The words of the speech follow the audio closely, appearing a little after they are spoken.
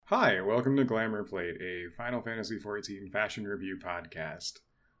Hi, welcome to Glamour Plate, a Final Fantasy XIV fashion review podcast.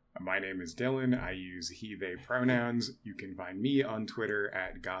 My name is Dylan. I use he, they pronouns. You can find me on Twitter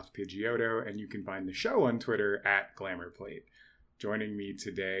at GothPidgeotto, and you can find the show on Twitter at GlamourPlate. Joining me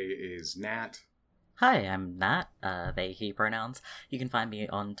today is Nat. Hi, I'm Nat, they, he pronouns. You can find me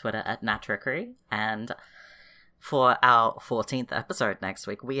on Twitter at NatTrickery, and for our 14th episode next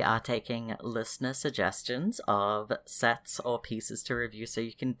week, we are taking listener suggestions of sets or pieces to review, so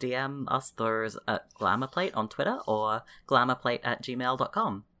you can DM us those at GlamourPlate on Twitter or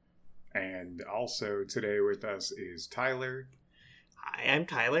glamourplate@gmail.com. And also today with us is Tyler. Hi, I'm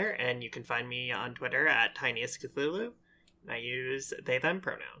Tyler, and you can find me on Twitter at TiniestCthulhu, and I use they, them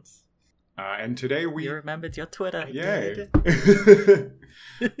pronouns. And today You remembered your Twitter. Yay!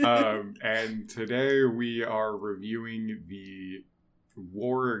 And today we are reviewing the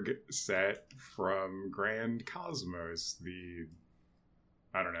Warg set from Grand Cosmos,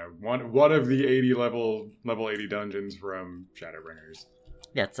 one of the 80 level 80 dungeons from Shadowbringers.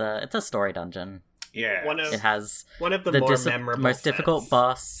 Yeah, it's a story dungeon. Yeah, it has one of the more memorable most sets. difficult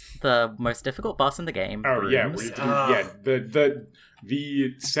boss, the most difficult boss in the game. Oh Brooms.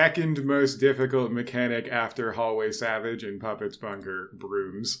 The second most difficult mechanic after Hallway Savage and Puppets Bunker,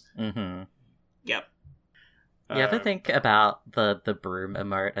 Brooms. Mm-hmm. Yep. You ever think about the broom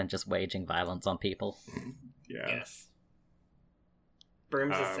emote and just waging violence on people? Yeah. Yes.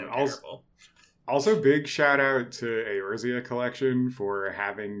 Brooms is so terrible. Also, big shout out to Eorzea Collection for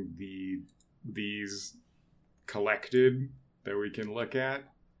having these collected that we can look at.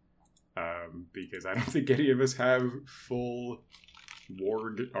 Because I don't think any of us have full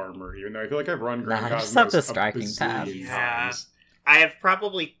Warg armor, even though I feel like I've run Grand Cosmos I just have the a striking bazillion path. Yeah. times. I have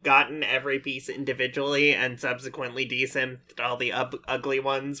probably gotten every piece individually and subsequently desimped all the ugly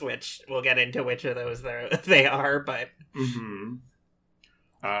ones, which we'll get into which of those they are, but... Mm-hmm.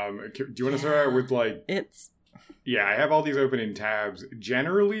 Do you want to start out with, Yeah, I have all these open in tabs.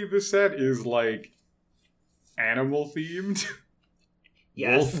 Generally, the set is, animal-themed.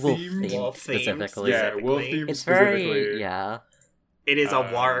 Yes. Wolf-themed. Wolf specifically. Yeah, wolf-themed It's specifically. very, yeah. It is a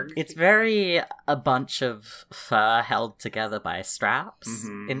warg. It's very a bunch of fur held together by straps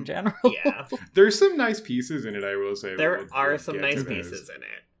in general. Yeah. There's some nice pieces in it, I will say. There are we'll some get nice to those. pieces in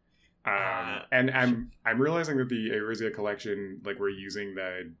it. And I'm realizing that the Eorzea Collection, we're using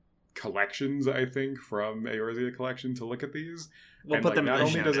the collections, I think, from Eorzea Collection to look at these. We'll put them in the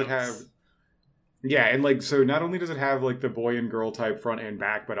show notes. So not only does it have the boy and girl type front and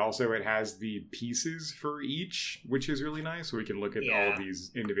back, but also it has the pieces for each, which is really nice. So we can look at all of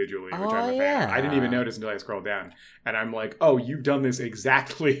these individually, which I'm a fan of. I didn't even notice until I scrolled down. And I'm like, oh, you've done this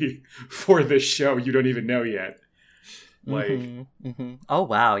exactly for this show. You don't even know yet. Oh,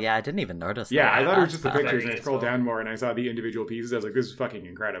 wow. Yeah, I didn't even notice Yeah, that. I thought it was just the That's pictures, and I very scrolled useful. down more and I saw the individual pieces. I was like, this is fucking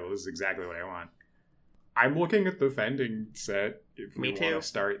incredible. This is exactly what I want. I'm looking at the Fending set, if we Me want too. to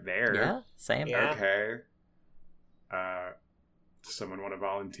start there. Yeah, same. Yeah. Okay. Does someone want to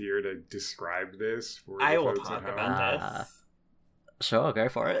volunteer to describe this for the I will folks talk at home? about this. Sure, go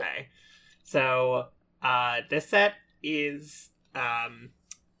for it. Okay. So, this set is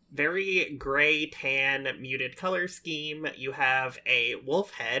very gray, tan, muted color scheme. You have a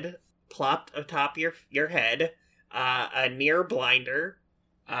wolf head plopped atop your head, a near blinder,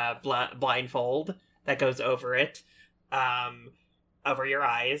 blindfold that goes over it, over your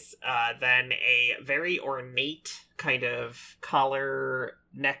eyes, then a very ornate kind of collar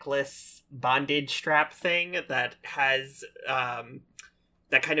necklace bondage strap thing that has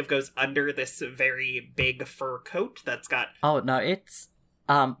that kind of goes under this very big fur coat that's got... Oh, no, it's...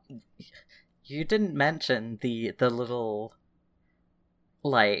 You didn't mention the little,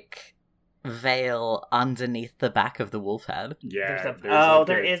 veil underneath the back of the wolf head. Yeah.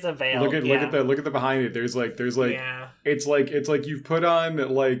 there is a veil. Look at the behind it. There's yeah. it's like you've put on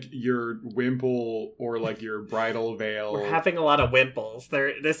your wimple or your bridal veil. We're having a lot of wimples.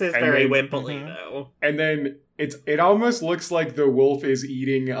 This is very wimply though. And then it almost looks like the wolf is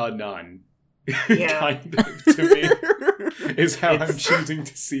eating a nun. Yeah. Kind of, to me, is how I'm choosing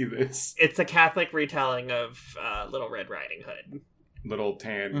to see this. It's a Catholic retelling of Little Red Riding Hood. Little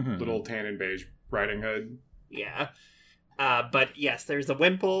tan and beige Riding Hood. Yeah. But yes, there's a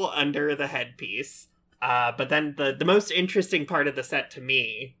wimple under the headpiece. But then the most interesting part of the set to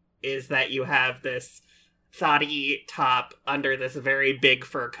me is that you have this thoughty top under this very big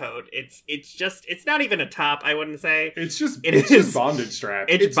fur coat. It's not even a top, I wouldn't say. It's just bondage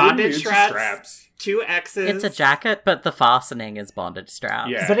straps. It's bondage just straps. 2 X's. It's a jacket, but the fastening is bondage straps.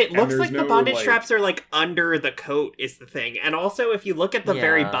 Yeah. But it and looks there's like the no, bondage straps are under the coat is the thing. And also if you look at the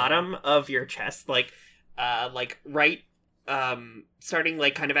very Yeah. bottom of your chest, right starting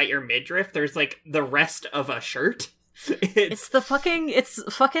like kind of at your midriff, there's like the rest of a shirt. It's fucking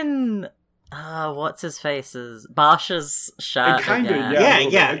what's his face's Barsha's shirt. It kind of,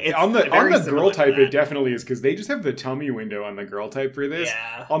 again. Yeah. It's It's on the very similar girl to type, that. it definitely is, because they just have the tummy window on the girl type for this.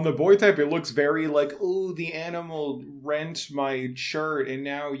 Yeah. On the boy type, it looks very like, oh, the animal rent my shirt, and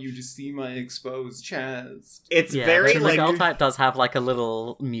now you just see my exposed chest. It's Yeah, very the like girl type does have like a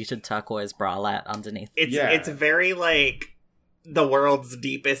little muted turquoise bralette underneath. it's very like the world's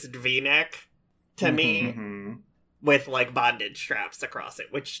deepest V-neck to me, Mm-hmm. with like bondage straps across it,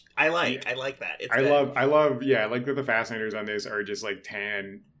 which I like. I like that. It's I good. love, yeah, like that the fascinators on this are just like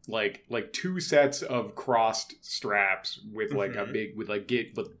tan, like two sets of crossed straps with like a Mhm. big,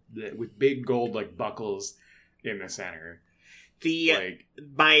 with big gold like buckles in the center.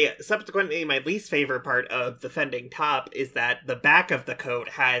 My least favorite part of the fending top is that the back of the coat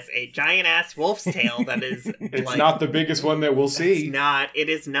has a giant ass wolf's tail that is It's like, not the biggest one that we'll see. it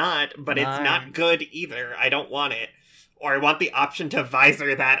is not, but it's No. not good either. I don't want it. Or I want the option to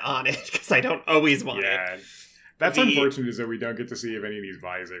visor that on it, because I don't always want it. Yeah, that's The- unfortunate, is that we don't get to see if any of these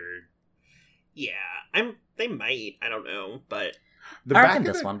visor. Yeah, they might. I don't know, but The I back reckon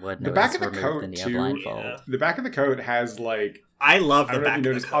of this the, one would. the No, back just of the remove coat, near too. blindfold. Yeah. the back of the coat has like, I love I the don't know if back you of the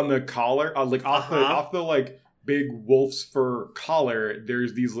noticed coat. on the collar, like off Uh-huh. the like big wolf's fur collar,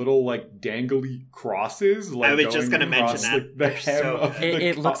 there's these little like dangly crosses. Like I was just going gonna mention across, that. like, the They're hem so of good. the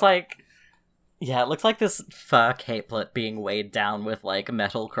It looks like, yeah, it looks like this fur capelet being weighed down with like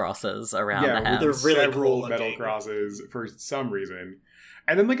metal crosses around the hands. they're really several cool metal looking. crosses for some reason.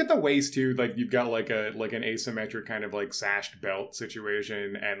 And then like at the waist too, like you've got like an asymmetric kind of like sashed belt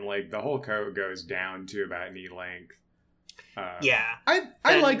situation, and like the whole coat goes down to about knee length. Yeah. I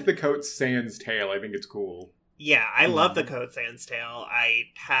Then- like the coat sans tail. I think it's cool. Yeah, I love the Mhm. Coat Sans tail. I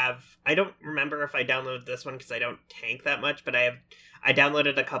don't remember if I downloaded this one because I don't tank that much, but I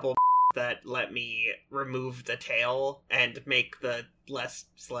downloaded a couple that let me remove the tail and make the less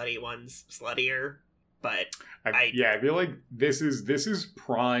slutty ones sluttier. But I feel like this is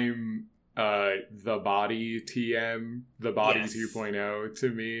prime the body TM, the body Yes. 2.0 to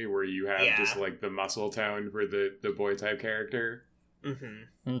me, where you have Yeah. just like the muscle tone for the boy type character.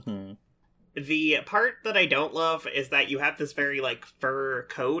 Mm-hmm. the part that I don't love is that you have this very like fur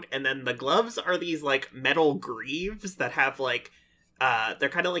coat, and then the gloves are these like metal greaves that have like they're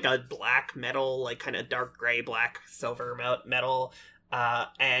kind of like a black metal, like kind of dark gray, black, silver metal,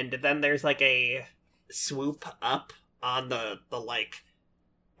 and then there's like a swoop up on the like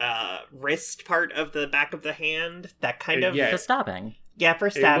wrist part of the back of the hand that kind of Yeah. For stabbing. for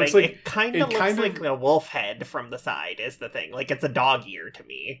stabbing. looks like- It kind it of looks kind of- like a wolf head from the side is the thing. Like it's a dog ear to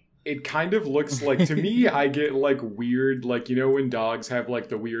me. It kind of looks like, to me, I get like weird, like, you know when dogs have like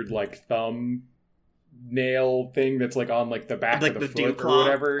the weird like thumb nail thing that's like on like the back Like of the the dew foot or claw?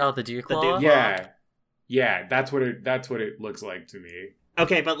 whatever. Oh, the dew claw? dew- Yeah, that's what it looks like to me.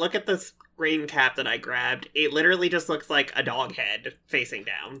 Okay, but look at this rain cap that I grabbed. It literally just looks like a dog head facing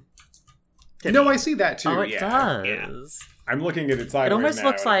down. to No, me. I see that too. Oh, it yeah. does. I'm looking at it sideways It almost now,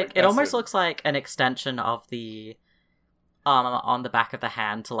 looks and like it that's almost it. looks like an extension of the on the back of the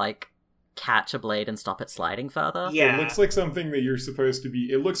hand to like catch a blade and stop it sliding further. Yeah. It looks like something that you're supposed to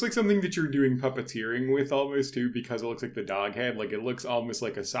be. It looks like something that you're doing puppeteering with almost too, because it looks like the dog head. Like it looks almost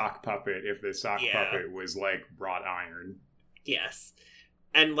like a sock puppet if the sock Yeah. puppet was like wrought iron. Yes.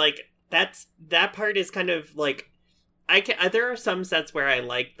 And like that part is kind of like there are some sets where I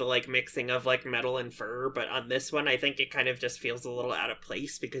like the like mixing of like metal and fur, but on this one I think it kind of just feels a little out of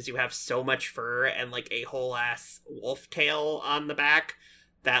place because you have so much fur and like a whole ass wolf tail on the back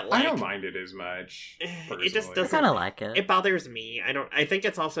that like I don't mind it as much. it just personally. I doesn't kind of like it. it bothers me. I think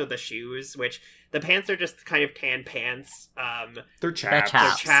it's also the shoes, which the pants are just kind of tan pants. They're chaps. They're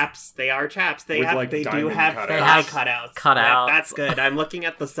chaps. chaps. They are chaps. They With, have like, they do diamond have cutouts. They thigh have cutouts. cutouts. That's good. I'm looking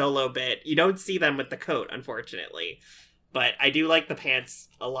at the solo bit. You don't see them with the coat, unfortunately. But I do like the pants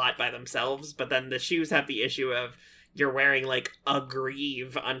a lot by themselves, but then the shoes have the issue of you're wearing like a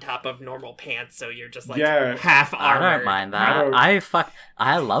greave on top of normal pants, so you're just like Yeah. half I armored. don't mind I that. don't-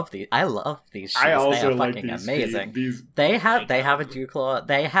 I love these shoes. I also they are like fucking these amazing. These They have a dew claw.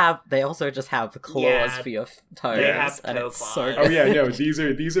 They also just have claws Yeah, for your toes, they have and toe it's claws. so Oh yeah, no,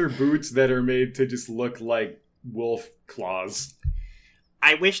 these are boots that are made to just look like wolf claws.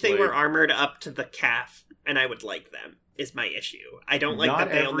 I wish they Like- were armored up to the calf, and I would like them. Is my issue. I don't like Not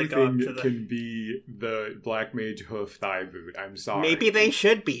that they only go up everything to the. can be the Black Mage hoof thigh boot. I'm sorry. Maybe they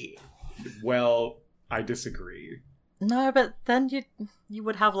should be. Well, I disagree. No, but then you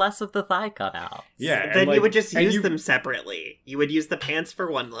would have less of the thigh cut out. Yeah, Then and, you would just use you, them separately. You would use the pants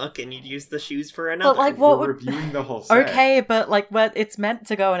for one look, and you'd use the shoes for another. But like, what we're would? reviewing the whole set. Okay, but like, what it's meant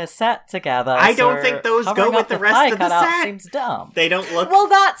to go in a set together. I don't so think those go covering with up the rest of the cutout set. Seems dumb. They don't look. Well,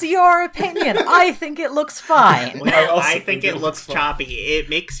 that's your opinion. I think it looks fine. Well, also I think it looks fun. choppy. It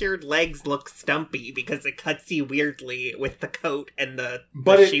makes your legs look stumpy because it cuts you weirdly with the coat and the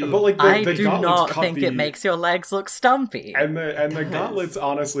shoe. But like the, I the do gauntlets not cut think the, it makes your legs look stumpy. and the does. gauntlets,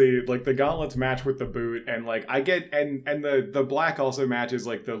 honestly, like the gauntlets match with the boot, and like I get and the black also matches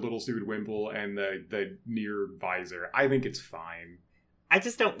like the little suit wimple and the near visor. I think it's fine. I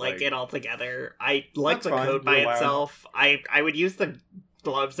just don't like Like, it altogether. I like that's the fine. coat by You're allowed. itself. I would use the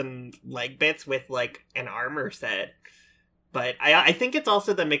gloves and leg bits with like an armor set. But I think it's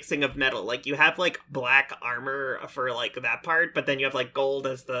also the mixing of metal. Like you have like black armor for like that part, but then you have like gold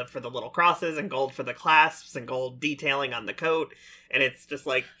as for the little crosses and gold for the clasps and gold detailing on the coat. And it's just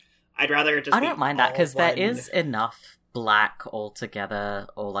like I'd rather it just I be don't mind that all because there one- is enough black altogether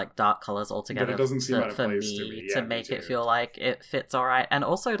or like dark colors altogether doesn't seem out of for place me to me. to Yeah, me make it too. feel like it fits all right. And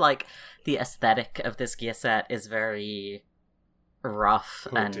also like the aesthetic of this gear set is very rough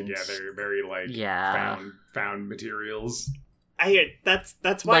Put and together, very like Yeah. found materials. That's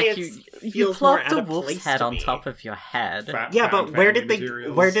why like it's you feels more plopped out a of wolf's place head to on me. top of your head. Yeah, but where found did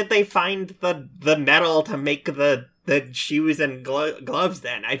materials. they find the metal to make the shoes and gloves?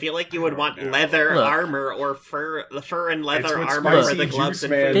 Then I feel like you would I want don't know. leather Look. armor or fur and It's leather what armor for Spicy the gloves Juice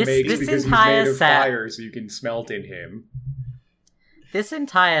and Man food. makes This because entire he's made of set- fire, so you can smelt in him. This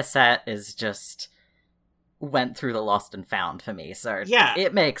entire set is just went through the lost and found for me, so Yeah.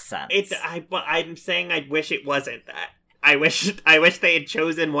 it makes sense. I'm saying I wish it wasn't that. I wish they had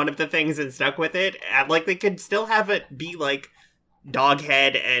chosen one of the things and stuck with it. Like they could still have it be like dog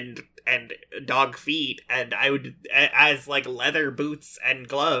head and dog feet, and I would as like leather boots and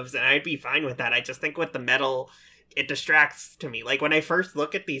gloves, and I'd be fine with that. I just think with the metal, it distracts to me. Like when I first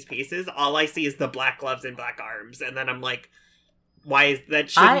look at these pieces, all I see is the black gloves and black arms, and then I'm like, why is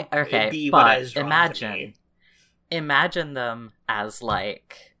that? Shouldn't be what is but drawn to me. imagine them as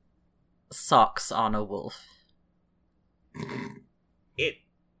like socks on a wolf.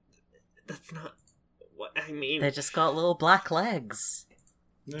 That's not what I mean. They just got little black legs.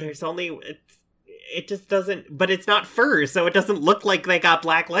 There's only it just doesn't, but it's not fur, so it doesn't look like they got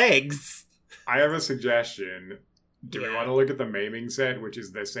black legs. I have a suggestion. Do we Yeah. want to look at the maiming set, which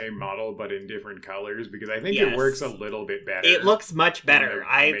is the same model but in different colors? Because I think Yes. it works a little bit better. It looks much better.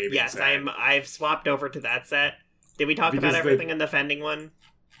 the Maiming set. I've swapped over to that set. Did we talk Because about everything in the fending one?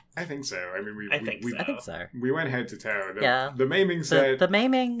 I think so. I mean, I think so. I think so. We went head to toe. Yeah. The maiming The, set. the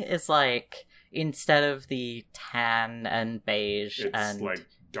maiming is like, instead of the tan and beige it's and like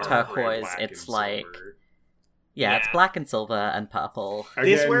dark turquoise, gray, black, it's and like- silver. it's Yeah. black and silver and purple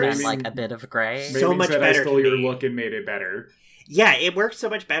This Again, works- and maiming, like a bit of grey. So maiming much said better I stole to your me. look and made it better. Yeah, it works so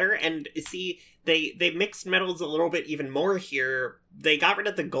much better. And see, they mixed metals a little bit even more here. They got rid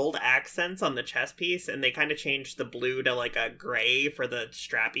of the gold accents on the chest piece, and they kind of changed the blue to like a gray for the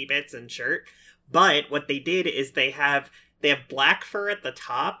strappy bits and shirt. But what they did is they have black fur at the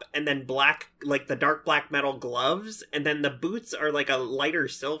top, and then black, like the dark black metal gloves, and then the boots are like a lighter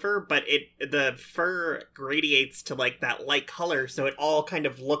silver, but the fur gradiates to like that light color, so it all kind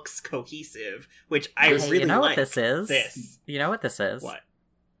of looks cohesive, which I Hey, really you know like. what this is? This. You know what this is? What?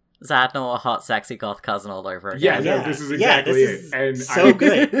 Zadnor, hot, sexy goth cousin all over Yeah, again. no, this is Yeah, exactly this is it. And so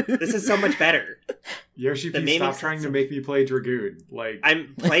good. This is so much better. Yoshi, The please maiming stop trying set's- to make me play Dragoon. Like,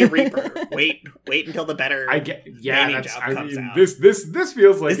 I'm play Reaper. Wait until the better. I get, yeah. maiming That's, job I comes mean, out. this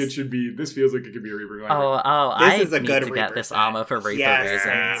feels like This- it should be. This feels like it could be a Reaper Glamour. Oh, This I is a need good to get Reaper this set. armor for Reaper Yes.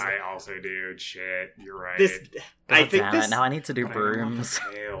 reasons. I also do. Shit, you're right. This. I God think damn this. it, now I need to do But I don't want brooms.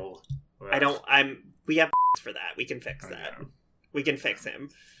 the tail. I don't. We have for that. We can fix I that. know. We can fix him.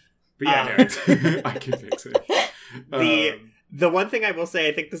 But yeah, no, I can fix it. The one thing I will say,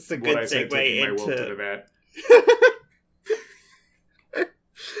 I think this is a what good I said, segue taking my wolf to the into. vet.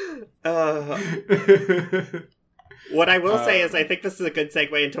 What I will say is, I think this is a good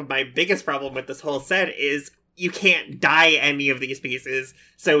segue into my biggest problem with this whole set is you can't dye any of these pieces,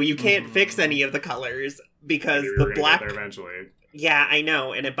 so you can't fix any of the colors because Maybe the we're gonna black. get there eventually. Yeah, I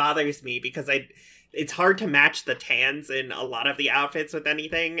know, and it bothers me because it's hard to match the tans in a lot of the outfits with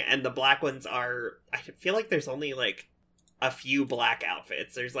anything, and the black ones are. I feel like there's only like a few black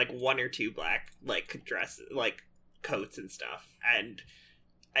outfits. There's like one or two black like dresses, like coats and stuff, and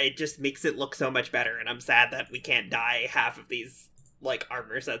it just makes it look so much better. And I'm sad that we can't dye half of these like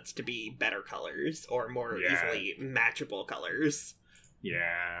armor sets to be better colors or more Yeah. easily matchable colors.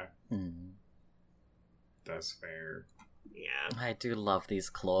 Yeah. Hmm. That's fair. Yeah. I do love these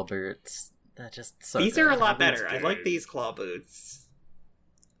claw boots. They're just so These good. are a lot That's better. I good. like these claw boots.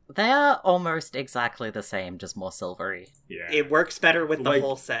 They are almost exactly the same, just more silvery. Yeah. It works better with the Like-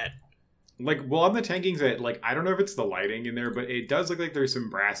 whole set. Like, well, on the tanking set, like, I don't know if it's the lighting in there, but it does look like there's some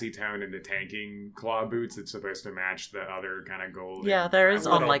brassy tone in the tanking claw boots that's supposed to match the other kind of gold. Yeah, there is A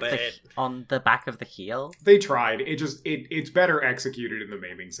on little like bit. on the back of the heel. They tried. It's better executed in the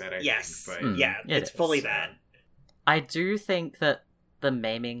maiming set, I Yes. think. Mm. Yeah, it it's is. fully that. I do think that the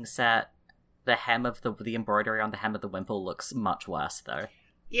maiming set, the hem of the embroidery on the hem of the wimple looks much worse though.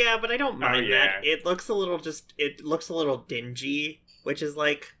 Yeah, but I don't mind yeah. that. It looks a little dingy, which is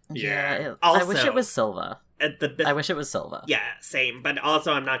like Yeah. I wish Also- it was silver. at the I wish it was silver. yeah, same. But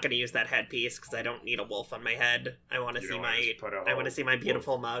also, I'm not going to use that headpiece because I don't need a wolf on my head. I want to You see don't wanna my just put a I want to whole see my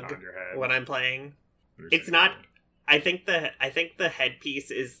beautiful wolf mug on your head. when I'm playing. Understand. It's not. I think the headpiece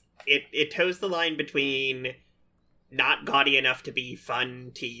is it toes the line between not gaudy enough to be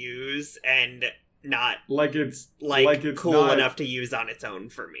fun to use and not like it's cool not, enough to use on its own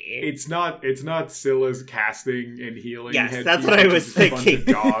for me. It's not Scylla's casting and healing. Yes, headpiece, that's what I which was is just a bunch of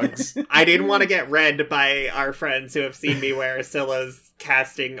thinking. dogs. I didn't want to get read by our friends who have seen me wear Scylla's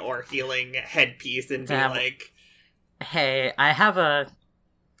casting or healing headpiece and be Damn. like, Hey,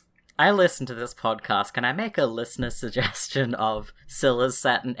 I listen to this podcast. Can I make a listener suggestion of Scylla's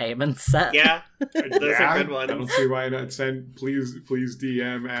set and Eamon's set? yeah, those are good I don't ones. see why not. Please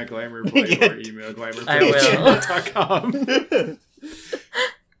DM at glamourplay Yeah. or email I glamourplay@gmail.com.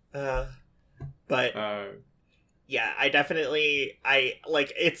 But yeah, I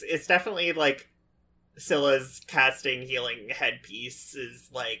like it's definitely like Scylla's casting healing headpiece is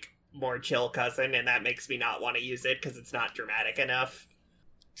like more chill cousin, and that makes me not want to use it because it's not dramatic enough.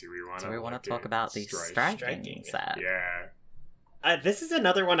 Do we want to talk about the striking Striking. set? Yeah, This is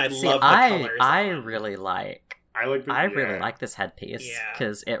another one I See, love the colors I on. really like. I like. really like this headpiece Yeah.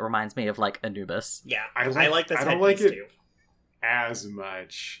 because it reminds me of like Anubis. Yeah, I I like- like this I don't headpiece like it. too. as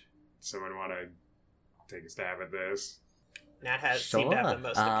much. Someone want to take a stab at this? Nat seemed to have the Sure,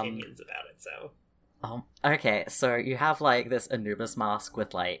 most opinions about it, so. Okay, so you have like this Anubis mask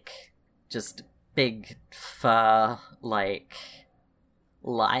with like just big fur, like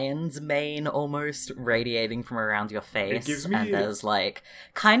lion's mane almost radiating from around your face, gives me- and there's like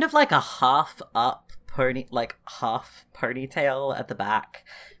kind of like a half ponytail at the back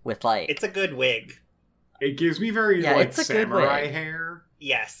with like It's a good wig. It gives me very Yeah, like it's a good samurai wig. hair.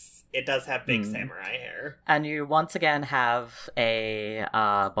 Yes, it does have big Hmm. samurai hair. And you once again have a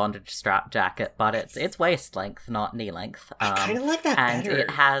bondage strap jacket, but it's waist length, not knee length. I kind of like that And better.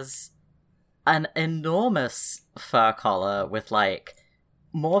 it has an enormous fur collar with like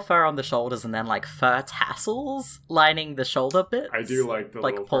more fur on the shoulders and then like fur tassels lining the shoulder bits. I do like the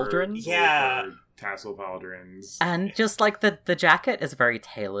like little pauldrons. Yeah. tassel pauldrons. And just like the jacket is very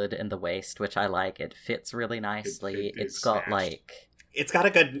tailored in the waist, which I like. It fits really nicely. it is It's got snatched. like It's got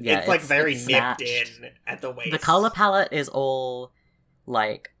a good. Yeah, it's like it's- very it's nipped snatched. in at the waist. the color palette is all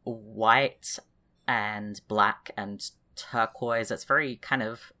like white and black and turquoise. It's very kind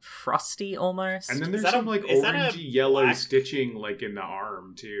of frosty almost. And then Is there's that a- some like is that a orangey yellow black- stitching like in the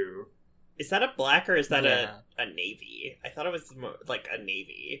arm too. Is that a black or is that Yeah. a navy? I thought it was like a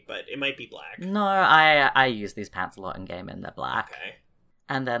navy, but it might be black. No, I use these pants a lot in game and they're black. Okay.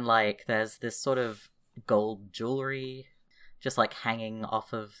 And then like there's this sort of gold jewelry just like hanging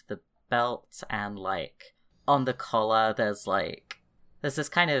off of the belt, and like on the collar there's this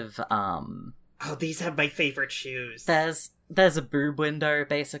kind of Oh, these have my favorite shoes. there's a boob window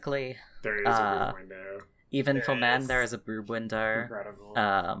basically. There is a big window. Even There for men is. there is a boob window. Incredible.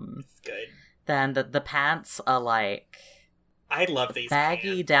 It's good. Then the pants are like I love these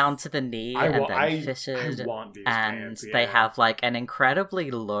baggy pants. down to the knee I and wa- then I fitted, want these and pants. they yeah. have like an incredibly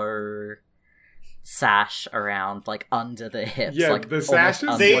low sash around like under the hips, Yeah, like the almost sash is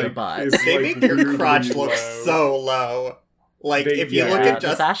under They- the butt. is, They like, make your weirdly crotch look low. so low. Like They- if you yeah, look Yeah, at the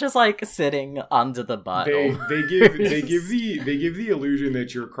just sash is like sitting under the butt. They almost. they give the illusion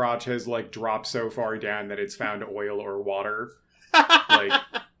that your crotch has like dropped so far down that it's found oil or water like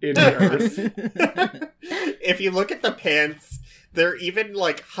in the earth. if you look at the pants, they're even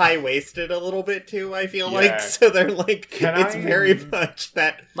like high waisted a little bit too. I feel Yeah. like so they're like it's I- very much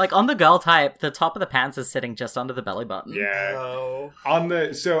that. Like on the girl type, the top of the pants is sitting just under the belly button. Yeah. Oh, On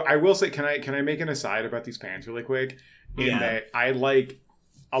the so I will say, can I make an aside about these pants really quick? In Yeah. that I like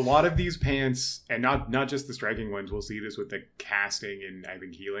a lot of these pants, and not just the striking ones. We'll see this with the casting and I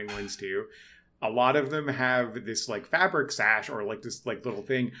think healing ones too. A lot of them have this like fabric sash or like this like little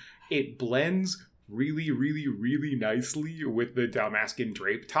thing. It blends really, really, really nicely with the Dalmascan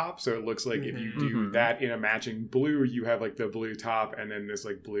drape top. So it looks like if you do that in a matching blue, you have like the blue top and then this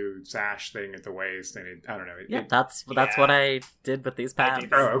like blue sash thing at the waist. And I don't know. That's what I did with these pants.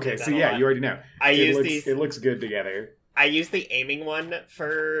 Oh, okay. So yeah, you already know. It looks good together. I use the aiming one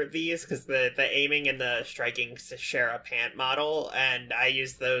for these because the aiming and the striking share a pant model, and I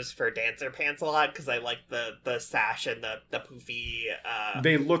use those for dancer pants a lot because I like the sash and the poofy.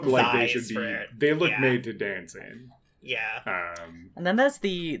 They look like they should be. They look made to dance in. Yeah. And then there's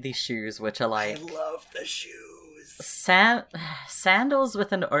the shoes, which are like, I love the shoes. Sandals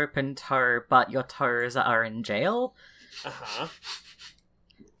with an open toe, but your toes are in jail.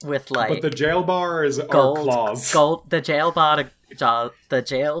 With like, but the jail bars are claws. The jail bars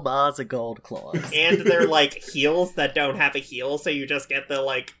are gold claws, and they're like heels that don't have a heel, so you just get the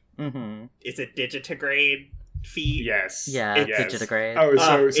like. Is it digitigrade feet? Yes. Yeah, yes. Digitigrade. Oh,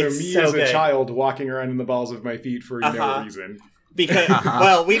 so me as a child walking around in the balls of my feet for no reason. Because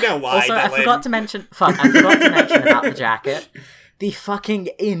well, we know why. Also, I forgot to mention about the jacket. The fucking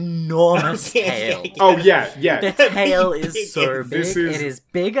enormous tail. Oh yeah. The tail is so big.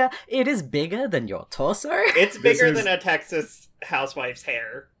 It is bigger than your torso. It's bigger than a Texas housewife's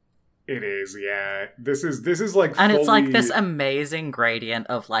hair. It is, yeah. This is like and it's like this amazing gradient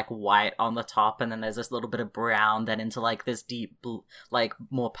of like white on the top, and then there's this little bit of brown, then into like this deep blue, like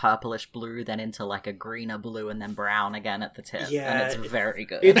more purplish blue, then into like a greener blue, and then brown again at the tip. Yeah, and it's very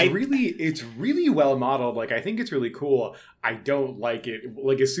good. It's really well modeled. Like, I think it's really cool. I don't like it.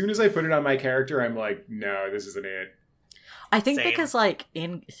 Like, as soon as I put it on my character, I'm like, no, this isn't it. I think because like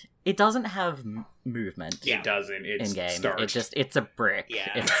it doesn't have movement. It doesn't. It's in game. starched. It's a brick. Yeah.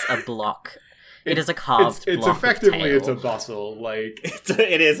 It's a block. It is a carved it's block. Effectively, of it's tail. a bustle. Like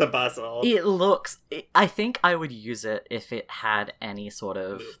it is a bustle. It looks. I think I would use it if it had any sort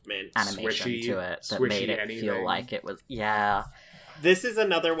of movement, animation swishy, to it that made it feel like it was. Yeah. This is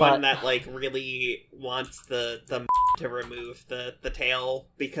another one that like really wants the to remove the tail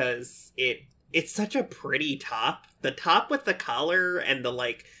because it's such a pretty top. The top with the collar and the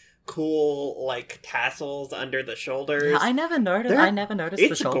like cool like tassels under the shoulders. Yeah, I never noticed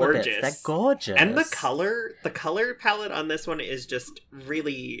the shoulder gorgeous. bits. They're gorgeous. And the color palette on this one is just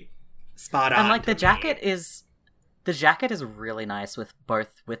really spot on. And like the jacket is really nice with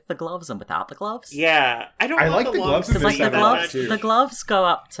both with the gloves and without the gloves. Yeah, I like the gloves because like the gloves go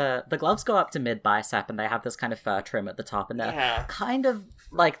up to mid bicep, and they have this kind of fur trim at the top, and they're kind of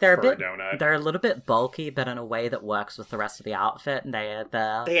like they're a little bit bulky, but in a way that works with the rest of the outfit. And they add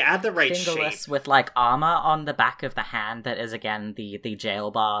the right fingerless shape with like armor on the back of the hand that is again the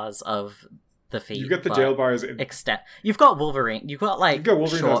jail bars of the feet. You've got the jail bars. You've got Wolverine. You've got like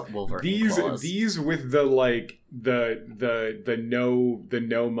short Wolverine claws. These with the like the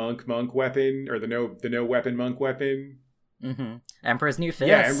no monk weapon or the no weapon monk weapon. Mm-hmm. Emperor's New Fist.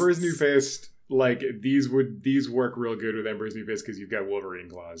 Yeah, Emperor's New Fist. Like these work real good with Emperor's New Fist because you've got Wolverine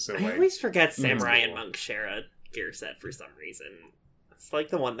claws. So I always forget Samurai and Monk share a gear set for some reason. It's like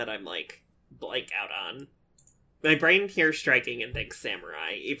the one that I'm like blank out on. My brain hears striking and thinks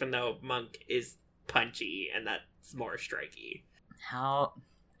samurai, even though Monk is punchy and that's more striky. How?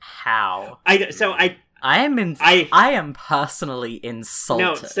 I am personally insulted.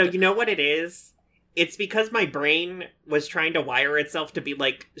 No, so you know what it is? It's because my brain was trying to wire itself to be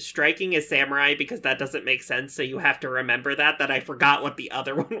like, striking is samurai because that doesn't make sense, so you have to remember that I forgot what the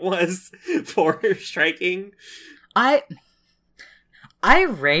other one was for striking. I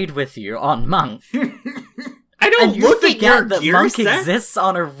raid with you on Monk. I don't look at your that gear Monk set. Exists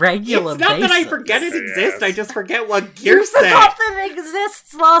on a regular basis. It's not that I forget it exists, I just forget what gear you set. forgot that it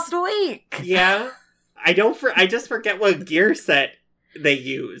exists last week! Yeah. I just forget what gear set they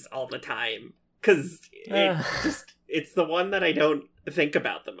use all the time. Because it's the one that I don't think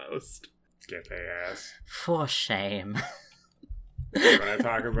about the most. Get their ass. For shame. When I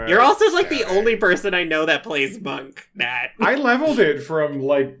talk about You're also like the only person I know that plays Monk, Nat. I leveled it from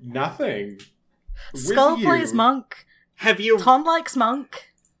like nothing. Skull plays Monk. Have you? Tom likes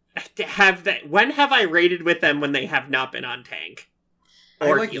Monk. When have I raided with them when they have not been on tank?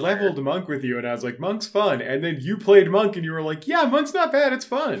 I like leveled Monk with you, and I was like, Monk's fun. And then you played Monk, and you were like, yeah, Monk's not bad. It's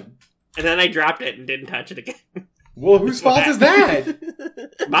fun. And then I dropped it and didn't touch it again. Well, whose fault is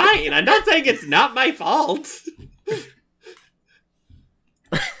that? Mine. I'm not saying it's not my fault.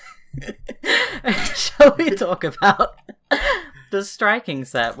 Shall we talk about the striking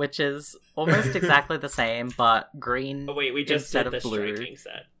set, which is almost exactly the same, but green we just instead did of the blue. striking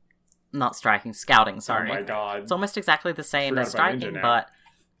set. Not striking, scouting, sorry. Oh my god. It's almost exactly the same as striking, but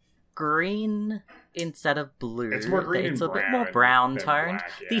green instead of blue. It's more green It's and a bit more brown brown than toned.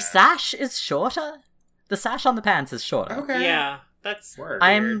 black, yeah. The sash is shorter. The sash on the pants is shorter. Okay. Yeah, that's Work.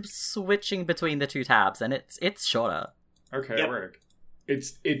 I'm weird. switching between the two tabs, and it's shorter. Okay, Yep. work.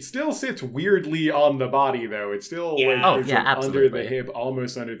 It still sits weirdly on the body though. It's still Yeah. like Oh, it's, yeah, like, under absolutely. the hip,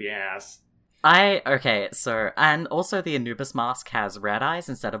 almost under the ass. And also the Anubis mask has red eyes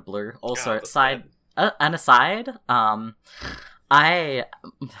instead of blue. Also, Oh, that's side an aside, I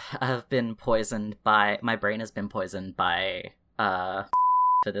have been poisoned by my brain has been poisoned by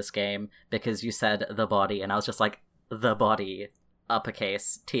for this game because you said the body, and I was just like the body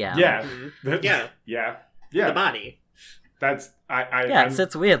uppercase TM. Yeah. Mhm. That- Yeah. Yeah. The Yeah. body. That's Yeah, it I'm,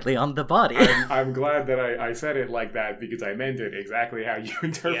 sits weirdly on the body. I'm glad that I said it like that because I meant it exactly how you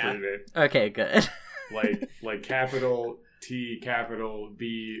interpreted it. Okay, good. Like capital T, capital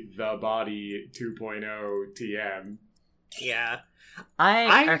B, the body 2.0 TM. Yeah.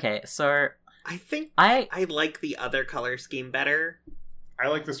 Okay, so I think I I like the other color scheme better. I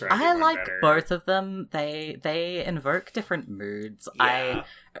like the striking I one like better. both of them. They invoke different moods. Yeah.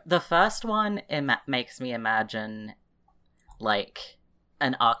 The first one makes me imagine like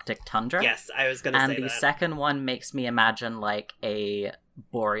an Arctic tundra. Yes, I was gonna And say the that. second one makes me imagine like a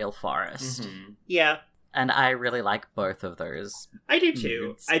boreal forest. Mhm. Yeah, And I really like both of those. I do too.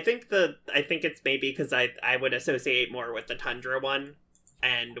 Moods. I think it's maybe because I would associate more with the tundra one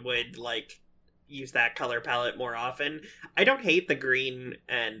and would like use that color palette more often. I don't hate the green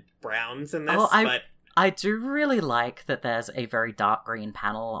and browns in this, Oh, but I do really like that there's a very dark green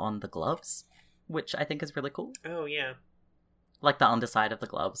panel on the gloves, which I think is really cool. oh yeah. Like the underside of the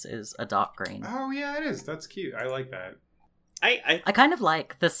gloves is a dark green. Oh yeah, it is. That's cute. I like that. I I kind of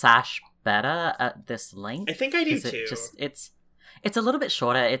like the sash better at this length. think I do 'cause too. It's a little bit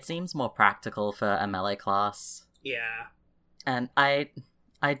shorter. It seems more practical for a melee class. Yeah, And I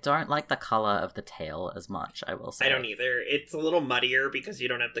don't like the color of the tail as much, I will say. I don't either. It's a little muddier because you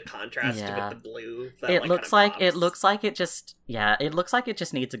don't have the contrast Yeah. with the blue. That, It looks like kinda it pops. looks like it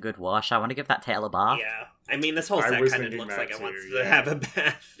just needs a good wash. I want to give that tail a bath. Yeah, I mean, this whole I set was kind of thinking looks that like it too, wants yeah. to have a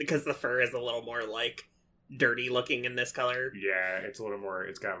bath because the fur is a little more like dirty looking in this color. Yeah, it's a little more.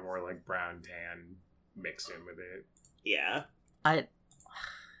 It's got more like brown tan mixed in with it. Yeah, I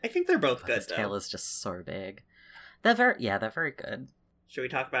I think they're both but good this though. tail is just so big. They're very good. Should we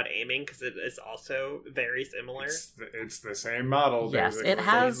talk about aiming because it is also very similar? It's the same model. Yes, basically. it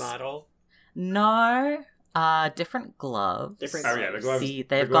has- Same model. No, different gloves. Different Oh yeah, the gloves. They've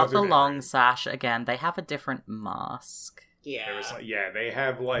the got gloves the are long different. sash again. They have a different mask. Yeah, There was, they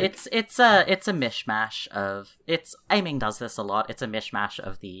have like It's a mishmash of aiming does this a lot. It's a mishmash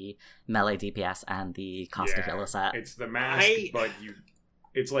of the melee DPS and the caster Yeah, killer set. It's the mask, but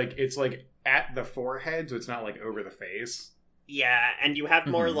it's like at the forehead, so it's not like over the face. yeah, and you have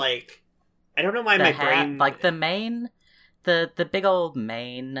more Mhm. like I don't know why The my hair- brain like the main, the big old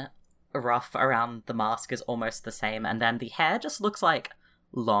mane ruff around the mask is almost the same, and then the hair just looks like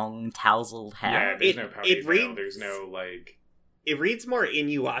long tousled Yeah, hair. there's It- no it ponytail. reads- There's no like. it reads more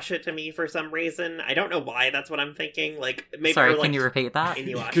Inuyasha to me for some reason. I don't know why. That's what I'm thinking. Like maybe Sorry, or, like, can you repeat that?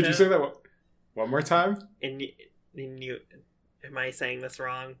 Inuyasha? Could you say that one more time? Am I saying this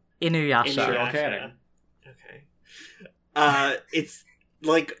wrong? Inuyasha. Sure. Inuyasha. Canon. Okay. It's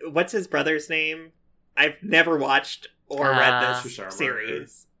like what's his brother's name? I've never watched or read this Shisharmaru.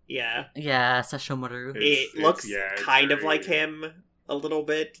 series. Yeah, Yeah, Sesshomaru. It's- it looks it's kind of very- like him a little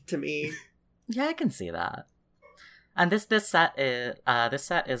bit to me. Yeah, I can see that. And this set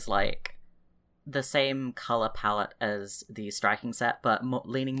is like the same color palette as the striking set, but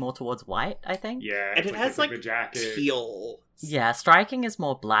leaning more towards white, I think. Yeah, And it's it has it's like the jacket. teal. Yeah, striking is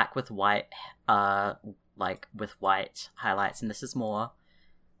more black with white, like with white highlights, and this is more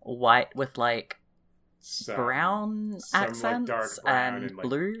white with like Some- brown some, like, accents dark brown and and, like,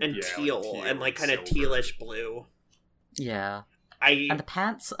 blue. And Yeah, like teal, teal and like and kind of silver. tealish blue. Yeah, I and the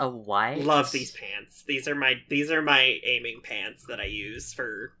pants are white. love these pants. These are my aiming pants that I use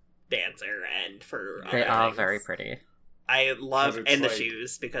for Dancer and for They other are things. very pretty. I love 'Cause it's and the like-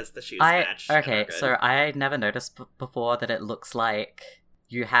 shoes because the shoes match. and Okay, are good. so I never noticed before that it looks like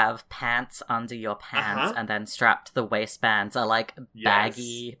you have pants under your pants, Uh-huh. and then strapped to the waistbands are like Yes.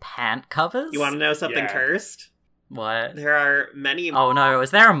 baggy pant covers. You want to know something Yeah. cursed? What? There are many. Oh no!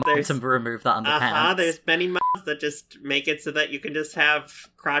 Is there a mod There's- to remove the underpants? There's many mods that just make it so that you can just have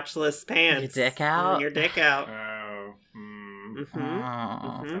crotchless pants. Your dick out? Your dick out. Oh, Mm-hmm.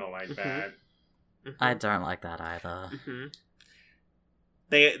 Oh, I don't like Mhm. that. I don't like that either. Mm-hmm.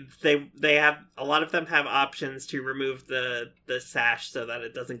 They have a lot of them have options to remove the sash so that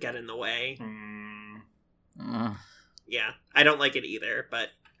it doesn't get in the way. Mm. Mm. Yeah, I don't like it either, but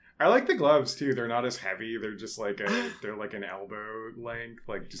I like the gloves too. They're not as heavy. They're just like they're like an elbow length,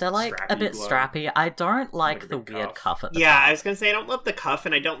 like just They're like a bit glove. strappy. I don't like Like a the big weird cuff. cuff at the Yeah, top. I was gonna say I don't love the cuff,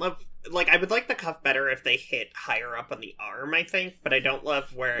 and I don't love I would like the cuff better if they hit higher up on the arm, I think, but I don't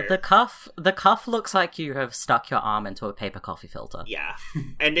love where The cuff looks like you have stuck your arm into a paper coffee filter. yeah,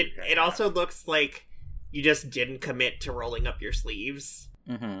 and it also looks like you just didn't commit to rolling up your sleeves,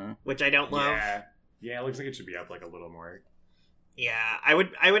 Mm-hmm. which I don't love. Yeah, it looks like it should be up like a little more. Yeah, I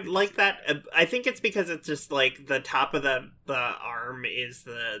would like that. I think it's because it's just like the top of the arm is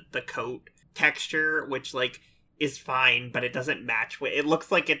the coat texture, which like is fine, but it doesn't match with. It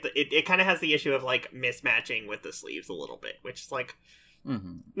looks like it kind of has the issue of like mismatching with the sleeves a little bit, which is like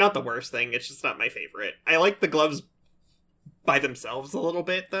Mm-hmm. not the worst thing. It's just not my favorite. I like the gloves by themselves a little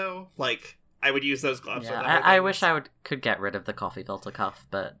bit though. Like I would use those gloves. Yeah, with other I things. wish I could get rid of the coffee filter cuff,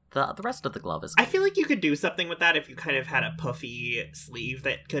 but the rest of the glove is I good. feel like you could do something with that if you kind of had a puffy sleeve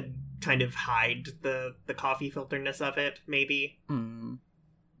that could kind of hide the coffee filterness of it, maybe. Mm.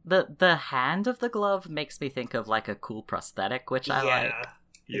 The hand of the glove makes me think of like a cool prosthetic, which I like.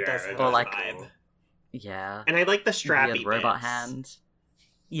 It does have that Or a like- vibe. cool. Yeah. And I like the strappy Weird robot bits. hand.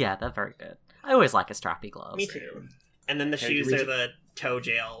 Yeah, they're very good. I always like a strappy glove. Me too. And then the Hey, shoes can we are the toe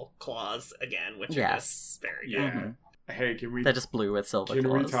jail claws again, which are Yes. just very good. Yeah. Mhm. Hey, can we They're just blue with silver can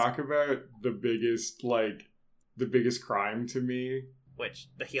we claws. talk about the biggest crime to me? Which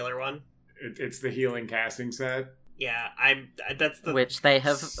the healer one? It's the healing casting set. Yeah, that's the which they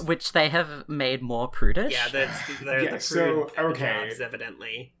have made more prudish. yeah, they're Yeah, the so, prude okay. gods,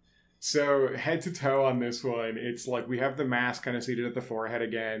 evidently. So head to toe on this one, it's like we have the mask kind of seated at the forehead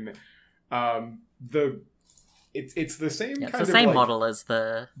again. It's the same Yeah, it's kind the of same like, model as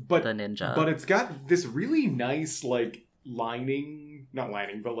the but ninja. but it's got this really nice like not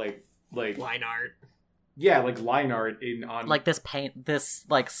lining, but like Line art. yeah, like line art on like this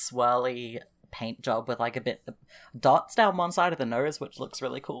like swirly paint job with like a bit dots down one side of the nose, which looks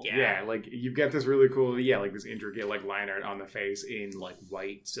really cool. Yeah. Yeah, like you've got this really cool, like this intricate like line art on the face in like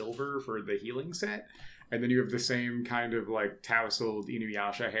white silver for the healing set, and then you have the same kind of like tousled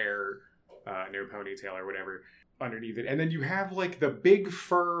Inuyasha hair, no ponytail or whatever underneath it, and then you have like the big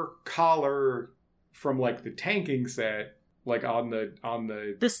fur collar from like the tanking set, like on the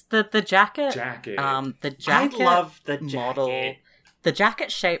The jacket. jacket. The jacket. I love the model. jacket. The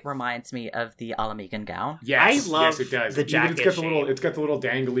jacket shape reminds me of the Alamigan gown. Yes, I love yes, it does. the Even jacket shape. it's got the little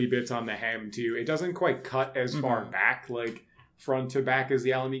dangly bits on the hem too. It doesn't quite cut as far Mhm. back, like front to back as the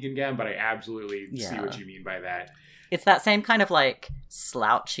Alamigan gown, but I absolutely see Yeah. what you mean by that. It's that same kind of like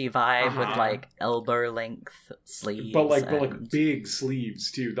slouchy vibe with Uh-huh. like elbow length sleeves. But like and- big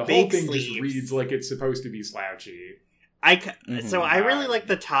sleeves too. The Big whole thing just sleeves. reads like it's supposed to be slouchy. So I really Mhm. like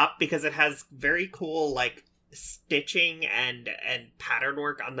the top because it has very cool like stitching and pattern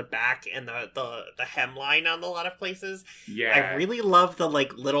work on the back and the hemline on a lot of places. Yeah, I really love the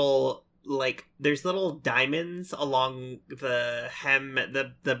like little like there's little diamonds along the hem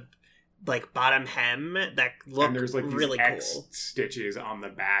the like bottom hem that look and there's like these really X cool. stitches on the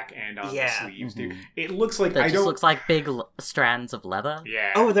back and on Yeah. the sleeves too. Mhm. It looks like that I just don't. looks like big strands of leather.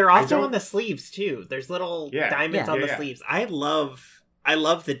 Yeah. Oh, they're I also don't- on the sleeves too. There's little Yeah. diamonds Yeah. on Yeah, the yeah. sleeves. I love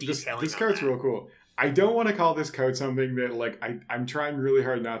the This detailing. this on coat's that. real cool. I don't want to call this coat something that like I'm trying really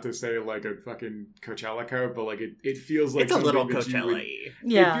hard not to say like a fucking Coachella coat, but like it feels like It's a little something that you would- Coachella-y.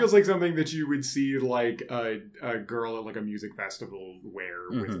 Yeah. It feels like something that you would see like a girl at like a music festival wear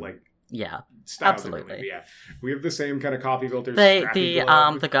with Mhm. like Yeah. style. Absolutely. differently. Yeah, we have the same kind of coffee filters. The strappy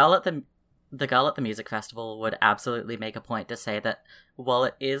glove. the girl at the music festival would absolutely make a point to say that while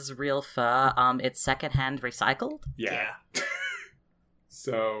it is real fur, it's secondhand recycled. yeah.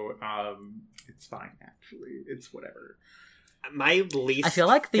 So it's fine actually. It's whatever. My least I feel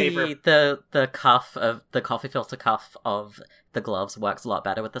like favorite the cuff of the coffee filter cuff of the gloves works a lot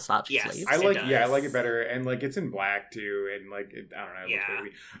better with the slouchy Yes. sleeves. I It like does. I like it better, and like it's in black too, and like I don't know. It looks Yeah.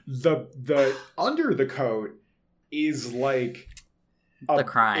 really- the under the coat is like The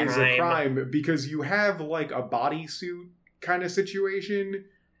crime. is a crime because you have like a bodysuit kind of situation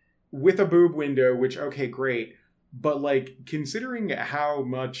with a boob window, which okay, great, but like considering how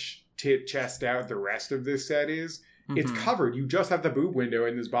much tit chest out the rest of this set is. It's Mhm. covered. You just have the boob window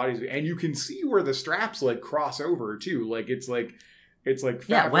in this bodysuit, and you can see where the straps like cross over too. Like it's like Yeah,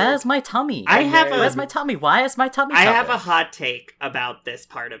 fabric. where's my tummy? I have a- Where's my tummy? Why is my tummy I have a covered? hot take about this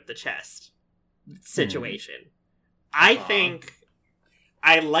part of the chest situation. I Uh-huh. think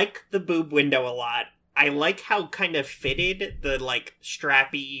I like the boob window a lot. I like how kind of fitted the like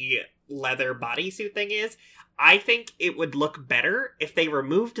strappy leather bodysuit thing is. I think it would look better if they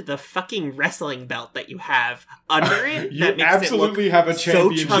removed the fucking wrestling belt that you have under it. You that makes absolutely it look have a so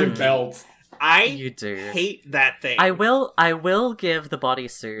championship chunky. belt. You do. hate that thing. I will give the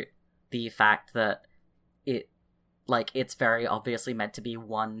bodysuit the fact that it's very obviously meant to be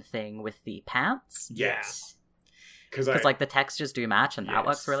one thing with the pants. Yes. Because the textures do match and that Yes.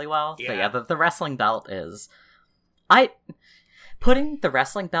 works really well. Yeah. But yeah, the wrestling belt is putting the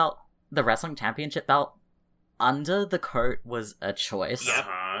wrestling championship belt under the coat was a choice. Yep.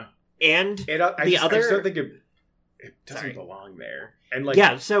 Uh-huh. And I just don't think it doesn't Sorry. belong there. And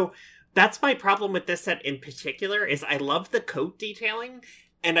yeah, so that's my problem with this set in particular, is I love the coat detailing,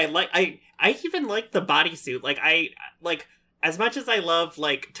 and I even like the bodysuit. Like, as much as I love,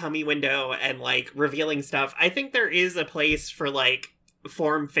 like, tummy window and, like, revealing stuff, I think there is a place for, like,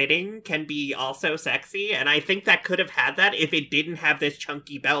 form-fitting can be also sexy, and I think that could have had that if it didn't have this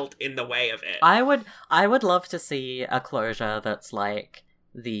chunky belt in the way of it. I would love to see a closure that's like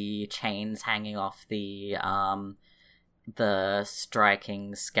the chains hanging off the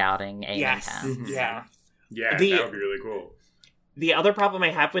striking, scouting, aiming Yes, pants. Mhm. yeah. Yeah, The- that would be really cool. The other problem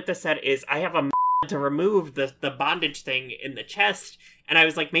I have with the set is I have a to remove the bondage thing in the chest, and I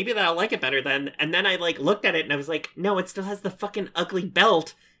was like, maybe that'll like it better then. And then I like looked at it and I was like, no, it still has the fucking ugly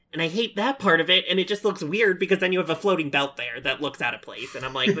belt, and I hate that part of it, and it just looks weird because then you have a floating belt there that looks out of place, and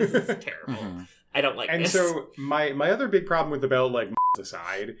I'm like, this is terrible. Mhm. I don't like And this. so my other big problem with the belt, like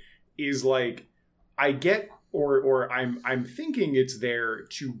aside, is like I get or I'm thinking it's there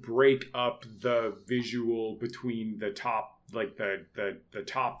to break up the visual between the top, like the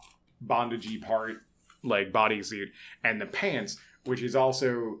top bondagey part, like bodysuit, and the pants, which is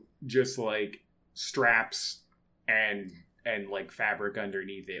also just like straps and like fabric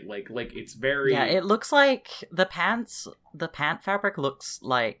underneath it. Like it's very Yeah, it looks like the pant fabric looks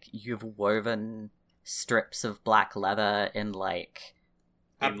like you've woven strips of black leather in like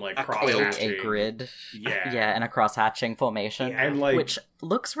in like a cross quilt, hatching. a grid. Yeah. In a cross hatching formation. Yeah. And like which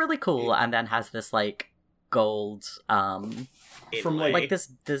looks really cool, and then has this like gold from, like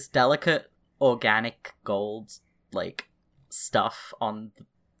this delicate organic gold like stuff on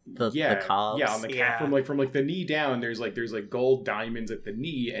the calves. Yeah, on the calf. Yeah. From the knee down, there's gold diamonds at the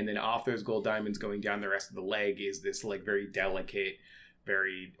knee, and then off those gold diamonds going down the rest of the leg is this like very delicate,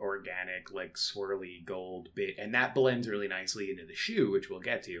 very organic, like swirly gold bit, and that blends really nicely into the shoe, which we'll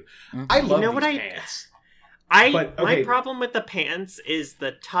get to. Mhm. I love know these what pants. My okay. problem with the pants is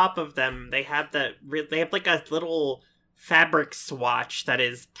the top of them. They have like a little fabric swatch that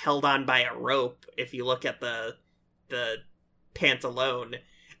is held on by a rope. If you look at the pants alone,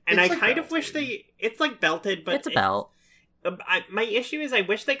 and It's I like kind of wish belted. it's like belted, but it's a belt. My issue is I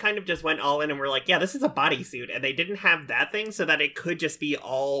wish they kind of just went all in and were like, yeah, this is a bodysuit, and they didn't have that thing so that it could just be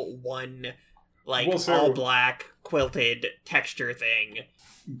all one, like Well, so- all black quilted texture thing,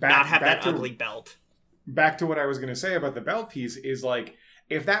 not have that ugly belt. Back to what I was going to say about the belt piece is like,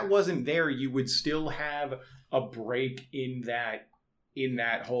 if that wasn't there, you would still have a break in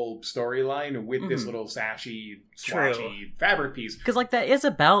that whole storyline with this Mhm. little sashy, True. swatchy fabric piece. Because like there is a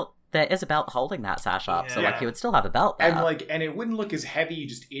belt holding that sash up, so like Yeah. you would still have a belt there. And it wouldn't look as heavy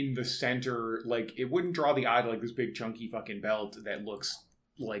just in the center. Like, it wouldn't draw the eye to like this big chunky fucking belt that looks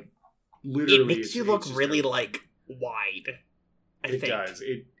like literally. It makes you look just really like wide. I It think. does.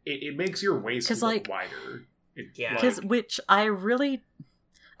 It makes your waist 'Cause, look like- wider. Yeah. Because which I really,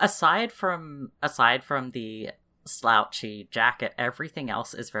 aside from the slouchy jacket, everything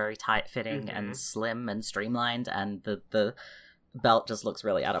else is very tight fitting Mhm. and slim and streamlined, and the belt just looks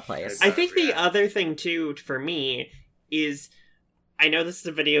really out of place. I- I think the Yeah. other thing too for me is, I know this is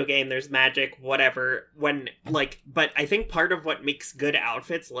a video game, there's magic, whatever, but I think part of what makes good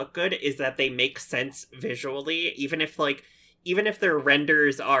outfits look good is that they make sense visually, even if their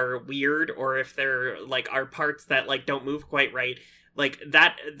renders are weird, or if they're like are parts that like don't move quite right, like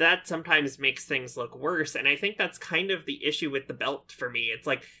that sometimes makes things look worse. And I think that's kind of the issue with the belt for me. It's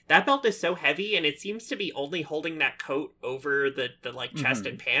like that belt is so heavy, and it seems to be only holding that coat over the like chest Mhm.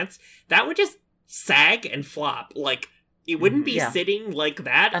 and pants. That would just sag and flop. Like it wouldn't be Yeah. sitting like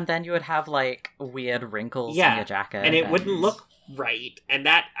that, And then you would have like weird wrinkles Yeah, in your jacket, and it wouldn't look right. And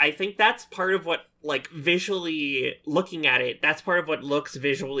that, I think that's part of what, like, visually looking at it, that's part of what looks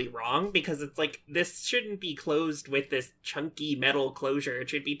visually wrong, because it's like, this shouldn't be closed with this chunky metal closure. It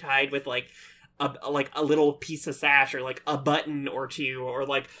should be tied with like a little piece of sash, or like a button or two, or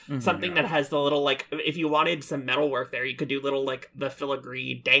like Mhm. something that has the little, like, if you wanted some metal work there, you could do little like the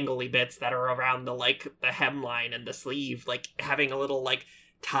filigree dangly bits that are around the like the hemline and the sleeve. Like having a little like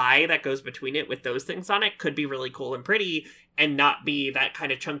tie that goes between it with those things on it could be really cool and pretty, and not be that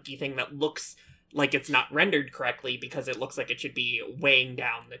kind of chunky thing that looks like it's not rendered correctly because it looks like it should be weighing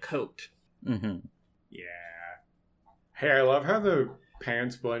down the coat. Mm-hmm. Yeah. Hey, I love how the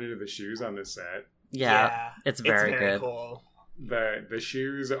pants blend into the shoes on this set. Yeah, it's very good. Cool. The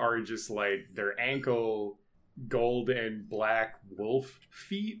shoes are just like their ankle gold and black wolf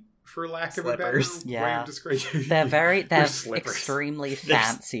feet, for lack of a better way of describing. They're slippers. extremely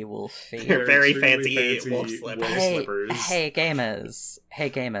fancy wolf feet. They're very fancy wolf wolf slippers. slippers. Hey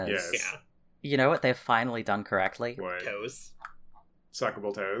gamers. Yes. Yeah. You know what they've finally done correctly? What? Toes.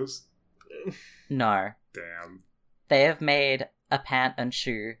 Suckable toes? No. Damn. They have made a pant and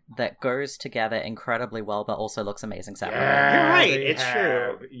shoe that goes together incredibly well, but also looks amazing separately. You're right, they it's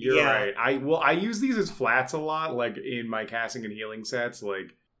have. true. You're Yeah. right. I use these as flats a lot, like in my casting and healing sets,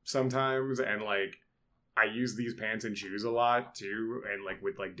 like sometimes, and like I use these pants and shoes a lot too, and like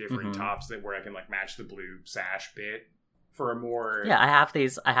with like different tops that where I can like match the blue sash bit for a more. Yeah, I have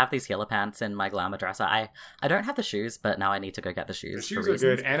these healer pants in my glamour dresser. I don't have the shoes, but now I need to go get the shoes. The shoes for are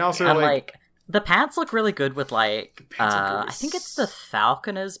reasons. good, and also And like the pants look really good with like pants are good. I think it's the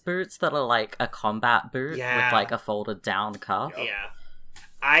Falconer's boots that are like a combat boot Yeah. with like a folded down cuff. Yep. Yeah.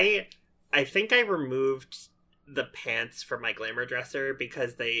 I think I removed the pants from my glamour dresser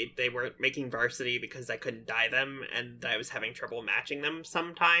because they weren't making varsity because I couldn't dye them and I was having trouble matching them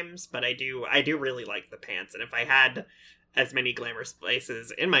sometimes, but I do really like the pants, and if I had as many glamour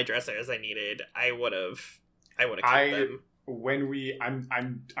places in my dresser as I needed, I would have kept them.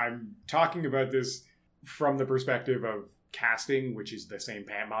 I'm talking about this from the perspective of casting, which is the same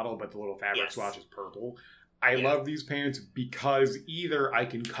pant model, but the little fabric Yes. swatch is purple. I love these pants because either I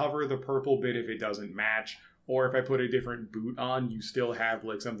can cover the purple bit if it doesn't match, or if I put a different boot on, you still have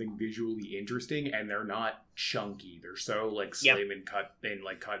like something visually interesting, and they're not chunky. They're so like slim and cut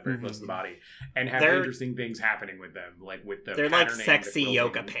very close to the body, and have interesting things happening with them, like with the they're like patterning, sexy the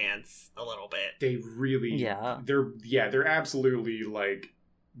yoga quilting. pants a little bit. They really, they're absolutely like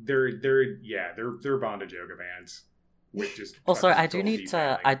they're bondage yoga pants. With just Also, fucking I do total need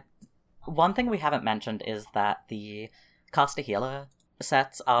to. detailing. One thing we haven't mentioned is that the Caster Healer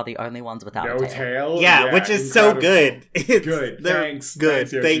sets are the only ones without no a tail. tail. Yeah, which is so incredible. good. It's, Good. they're Thanks. good.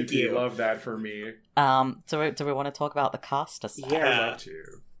 Thanks, Thank Yoshi. you. Love that for me. Do we want to talk about the Caster set? Yeah. I love to.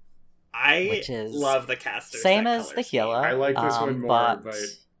 I Which is love the caster. Same set as color the scheme. healer. I like this one more, but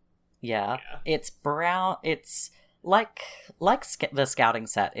yeah, it's brown. It's like the scouting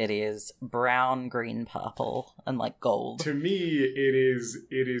set. It is brown, green, purple, and like gold. to me, it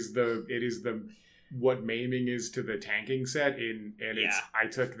is the what maiming is to the tanking set. It's I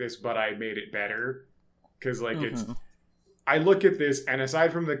took this, but I made it better because like it's. I look at this, and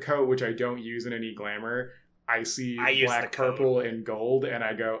aside from the coat, which I don't use in any glamour, I see use black, the coat. purple, and gold, and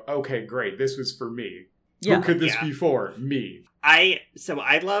I go, okay, great, this was for me. Yeah. Who could this Yeah. be for? Me. I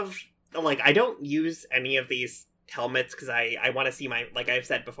love, like, I don't use any of these helmets because I want to see my, like I've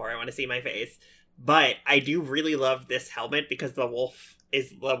said before, I want to see my face, but I do really love this helmet because the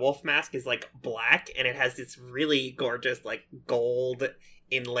wolf mask is like black and it has this really gorgeous like gold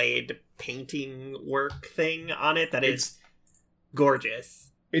inlaid painting work thing on it that is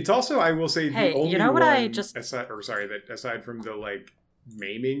gorgeous. It's also, I will say, the Hey, only you know what one I just- aside from the like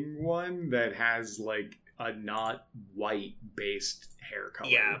maiming one that has like a not white based hair color.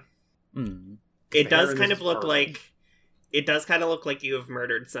 Yeah. Mm. It The does hair in kind this of look is like it does kind of look like you have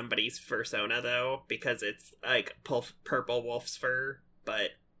murdered somebody's fursona though, because it's like purple wolf's fur,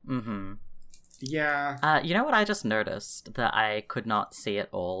 but Mm-hmm. Yeah. You know what I just noticed that I could not see at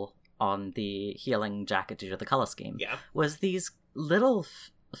all on the healing jacket due to the color scheme? yeah. Was these little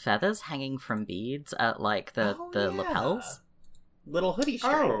feathers hanging from beads at like the Oh, yeah. lapels? Little hoodie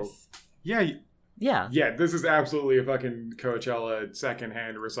Oh. strings. Yeah. Yeah. Yeah, this is absolutely a fucking Coachella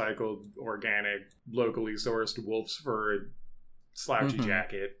secondhand recycled organic locally sourced wolf's fur slouchy Mhm.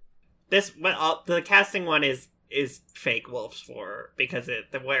 jacket. The casting one is fake wolf's fur because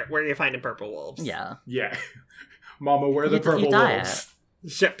where you find purple wolves. Yeah. Yeah. Mama, where the You purple dye wolves?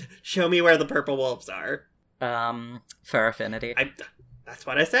 Show me where the purple wolves are. Fur affinity. That's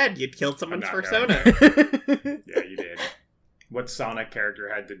what I said. You'd killed someone's I'm not fursona. Yeah, you did. What Sonic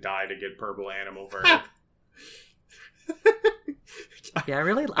character had to die to get purple animal fur? Yeah, I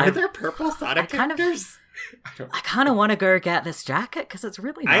really. Are there purple Sonic I kind of- characters? I kind of want to go get this jacket because it's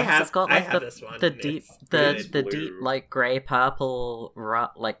really nice. It's got like I have this one. the and deep, it's the blue. deep like gray purple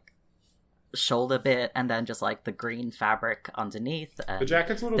like shoulder bit, and then just like the green fabric underneath. And The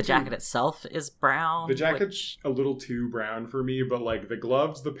jacket's a little the too... jacket itself is brown. The jacket's which- a little too brown for me, but like the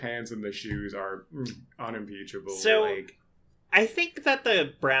gloves, the pants, and the shoes are unimpeachable. So- like, I think that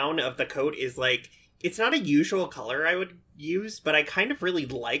the brown of the coat is like, it's not a usual color I would use, but I kind of really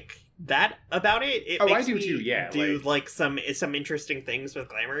like that about it. It I makes do me too, yeah, do like some interesting things with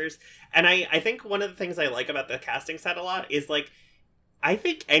glamours. And I think one of the things I like about the casting set a lot is like I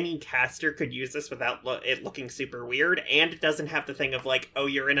think any caster could use this without it looking super weird, and it doesn't have the thing of like, oh,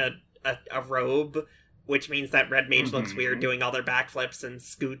 you're in a robe, which means that Red Mage looks weird doing all their backflips and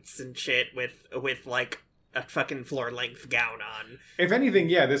scoots and shit with like a fucking floor-length gown on. If anything,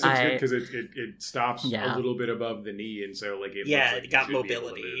 yeah, this looks good because it stops Yeah. a little bit above the knee, and so like it Yeah, looks like it got you should be able to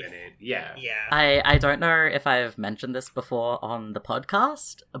mobility. move in it. Yeah. Yeah. I don't know if I've mentioned this before on the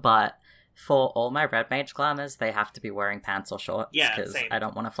podcast, but for all my Red Mage glamours, they have to be wearing pants or shorts Yeah, because same. I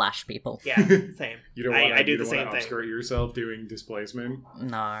don't want to flash people. Yeah, same. You don't want I do you the don't same want to thing. upskirt yourself doing displacement.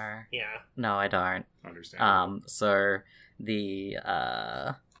 No, Yeah. I don't. Understand. So the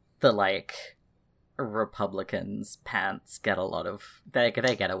like Republicans pants get a lot of they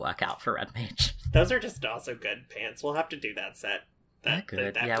get a workout for Red Mage. Those are just also good pants. We'll have to do that set. They're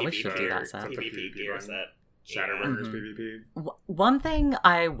good. Yeah, we should do that set. PvP gear one. set. Shadowbringers Mhm. PvP. One thing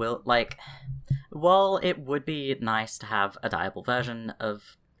I will like, while it would be nice to have a dyeable version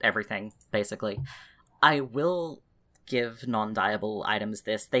of everything, basically, I will give non-dyeable items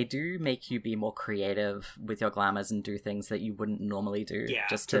this. They do make you be more creative with your glamours and do things that you wouldn't normally do Yeah,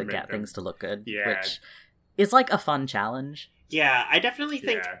 just to to make get them- things to look good, Yeah. which is like a fun challenge. Yeah, I definitely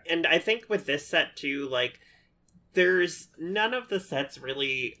think, Yeah. and I think with this set too, like, there's none of the sets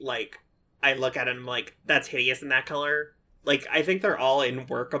really, like, I look at it and I'm like, that's hideous in that color. Like, I think they're all in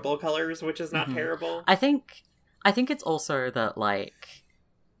workable colors, which is not Mhm. terrible. I think it's also that like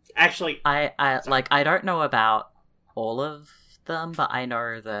Actually, I I don't know about all of them, but I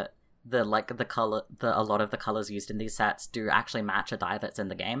know that a lot of the colors used in these sets do actually match a dye that's in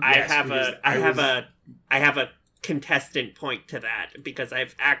the game. Yes, I have a contestant point to that because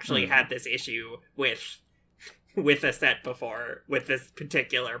I've actually had this issue with a set before with this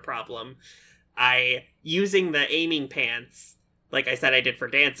particular problem. Using the aiming pants, like I said I did for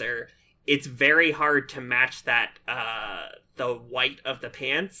Dancer, it's very hard to match that the white of the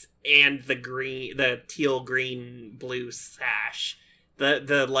pants and the teal green blue sash.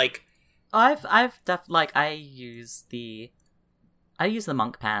 The like I use the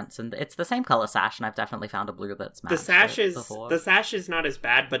monk pants and it's the same color sash, and I've definitely found a blue that's matched before. the sash is not as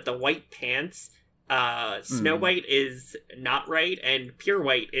bad, but the white pants, Snow White is not right, and Pure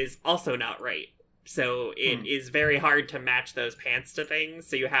White is also not right. So it is very hard to match those pants to things.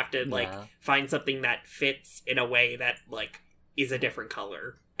 So you have to find something that fits in a way that like is a different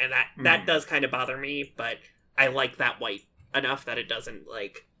color, and that does kind of bother me. But I like that white enough that it doesn't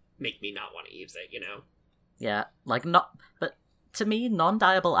like make me not want to use it. You know? Yeah, like not. But to me,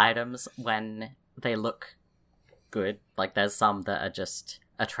 non-dyeable items when they look good, like there's some that are just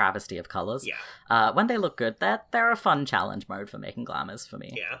a travesty of colors. Yeah. When they look good, they're a fun challenge mode for making glamours for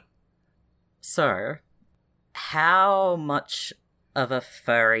me. Yeah. So, how much of a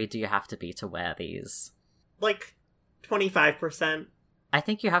furry do you have to be to wear these? Like 25%. I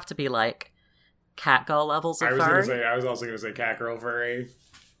think you have to be like catgirl levels of I was furry. also gonna say catgirl furry.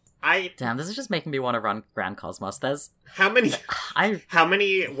 Damn, this is just making me want to run Grand Cosmos. How many I how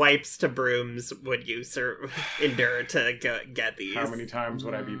many wipes to brooms would you endure to get these? How many times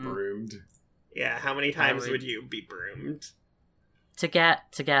would I be broomed? Yeah, how many times would you be broomed? to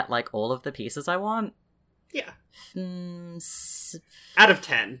get like all of the pieces I want. Yeah. Mm, Out of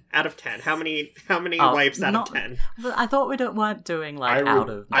 10. How many wipes out of 10? I thought we weren't doing like I out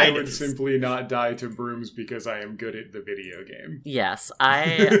of. I would simply not die to brooms because I am good at the video game. Yes,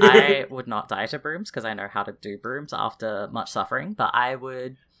 I would not die to brooms because I know how to do brooms after much suffering. But I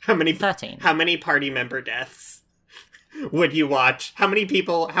would. 13. How many party member deaths would you watch? How many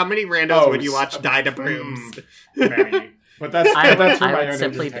randos would you watch die to brooms? Many. But that's for my own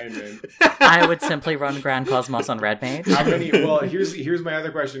entertainment. I would simply run Grand Cosmos on Red Mage. How many? Well, here's my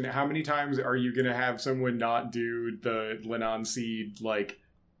other question. How many times are you gonna have someone not do the Lenon Seed like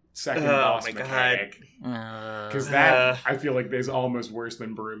second boss mechanic? Because that I feel like is almost worse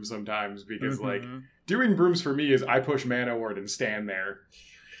than brooms sometimes. Because like doing brooms for me is I push Mana Ward and stand there.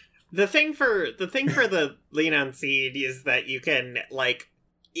 The thing for the Lenon Seed is that you can like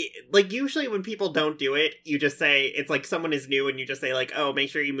usually when people don't do it, you just say it's like someone is new and you just say like, oh, make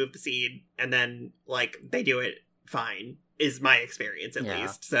sure you move the seed, and then like they do it fine, is my experience at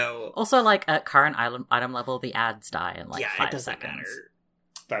least. So also like at current item level, the ads die in like 5 it doesn't seconds. matter.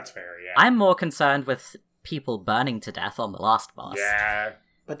 That's fair, yeah. I'm more concerned with people burning to death on the last boss. Yeah.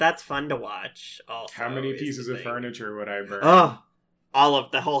 But that's fun to watch. Also, how many pieces of furniture would I burn? Oh, All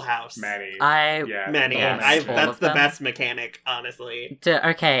of the whole house. Many. Yeah, Many. yes, all That's of the them. best mechanic, honestly.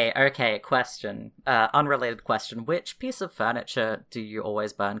 Okay, question. Unrelated question. Which piece of furniture do you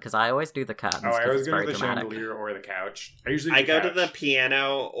always burn? Because I always do the curtains. I 'cause always it's go to very the dramatic. chandelier or the couch. I usually I do go to couch. the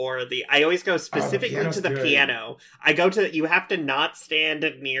piano or I always go specifically piano's to the good. piano. I go to, you have to not stand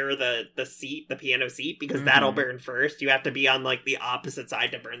near the seat, the piano seat, because that'll Mhm. burn first. You have to be on like the opposite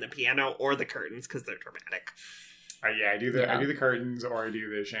side to burn the piano or the curtains because they're dramatic. I do the curtains, or I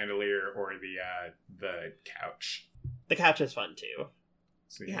do the chandelier, or the couch. The couch is fun too.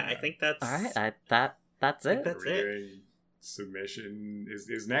 So, Yeah, I think that's... Alright, that's it. That's We're it. doing submission.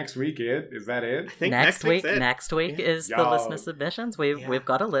 Is next week it? Is that it? I think Next week week's it. Yeah. is the Y'all- listener submissions. We've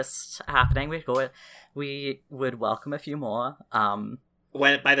got a list happening. We would welcome a few more.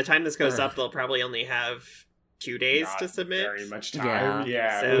 By the time this goes up, they'll probably only have 2 days Not to submit. very much time.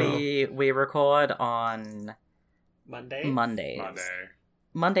 Yeah. So- we record on Monday. Mondays.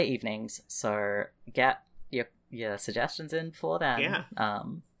 Monday. Evenings, so get your suggestions in for then. Yeah.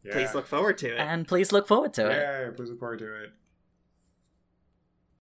 Yeah. Please look forward to it. And please look forward to it. Yeah, please look forward to it.